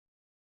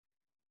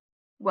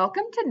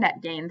Welcome to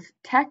NetGain's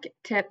Tech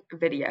Tip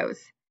videos.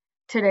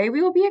 Today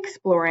we will be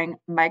exploring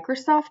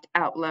Microsoft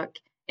Outlook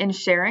and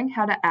sharing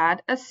how to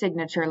add a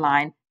signature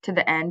line to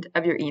the end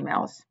of your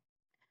emails.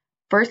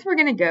 First, we're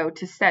going to go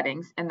to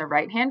Settings in the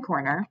right-hand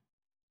corner,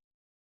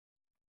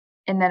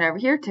 and then over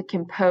here to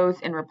Compose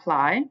and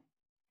Reply.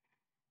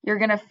 You're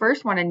going to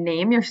first want to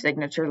name your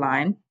signature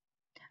line.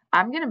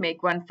 I'm going to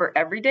make one for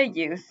everyday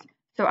use,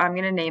 so I'm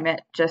going to name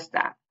it just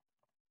that.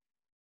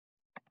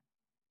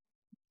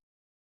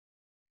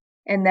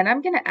 And then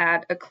I'm going to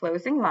add a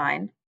closing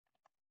line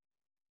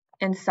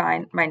and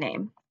sign my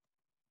name.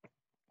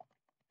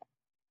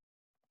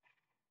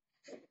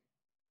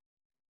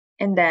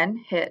 And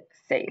then hit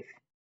Save.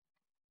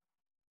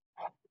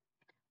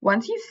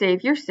 Once you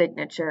save your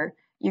signature,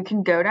 you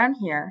can go down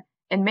here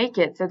and make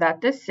it so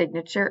that this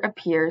signature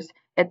appears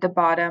at the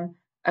bottom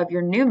of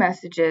your new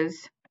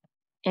messages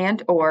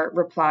and/or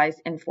replies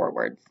and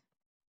forwards.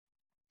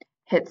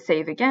 Hit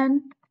Save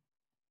again.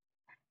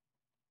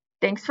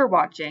 Thanks for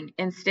watching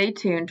and stay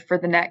tuned for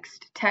the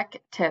next Tech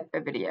Tip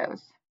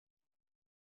videos.